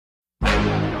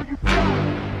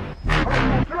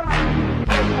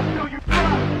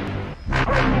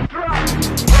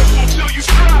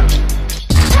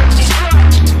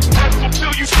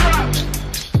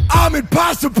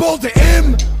impossible to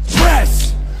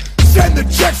impress. Send the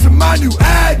checks to my new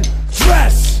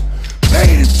address.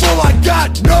 Paid in full, I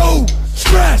got no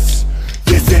stress.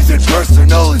 This isn't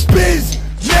personal, it's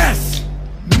business,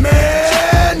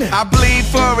 man. I bleed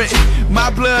for it, my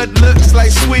blood looks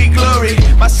like sweet glory.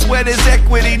 My sweat is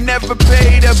equity, never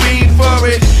paid a bean for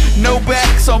it. No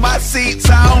backs on my seats,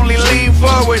 I only lean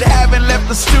forward. Haven't left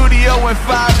the studio in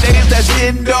 5 days, that's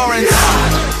endurance.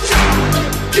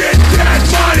 Get that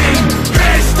money,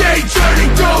 and stay dirty,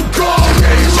 don't call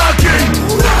me lucky.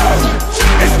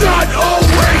 It's not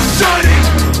always sunny,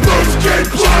 those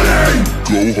get bloody.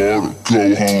 Go hard or go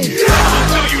home.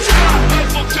 Till you drop,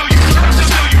 till you drop,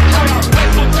 till you drop, till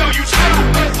you drop,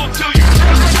 till you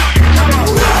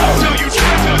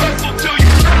drop, till you drop, till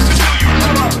you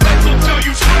drop, till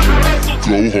you drop.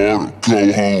 Go hard or go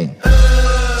home.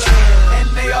 And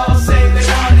they all say they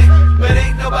want it, but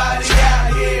ain't nobody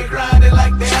out here grinding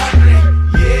like they hungry.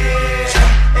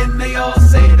 Yeah, and they all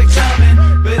say they're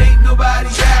coming, but ain't nobody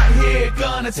out here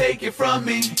gonna take it from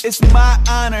me. It's my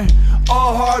honor,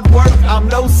 all hard work, I'm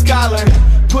no scholar.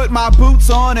 Put my boots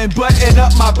on and button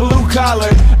up my blue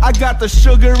collar. I got the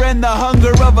sugar and the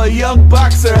hunger of a young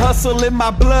boxer. Hustle in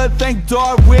my blood, thank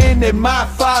Darwin and my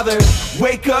father.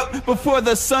 Wake up before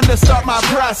the sun to start my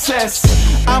process.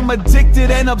 I'm addicted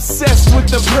and obsessed with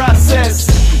the process.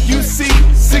 You see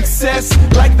success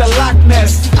like the Loch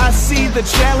Ness. I see the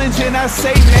challenge and I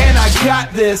say, man, I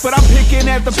got this. But I'm picking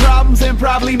at the problems and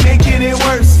probably making it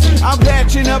worse. I'm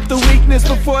patching up the weakness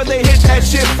before they hit that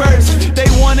shit first. They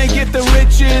wanna get the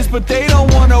riches, but they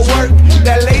don't wanna work.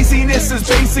 That laziness is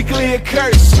basically a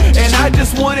curse, and I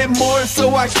just want it more,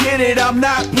 so I get it. I'm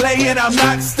not playing, I'm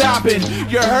not stopping.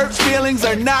 Your hurt feelings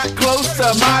are not close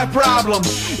to my problem.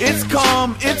 It's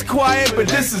calm, it's quiet, but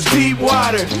this is deep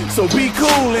water. So be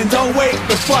cool and don't wake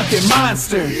the fucking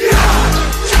monster.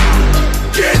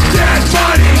 Get that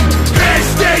money, and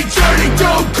stay dirty,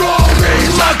 don't call me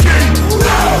lucky.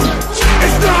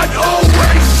 It's not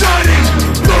always sunny,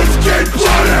 those get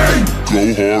bloody. Go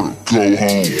hard or go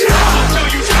home.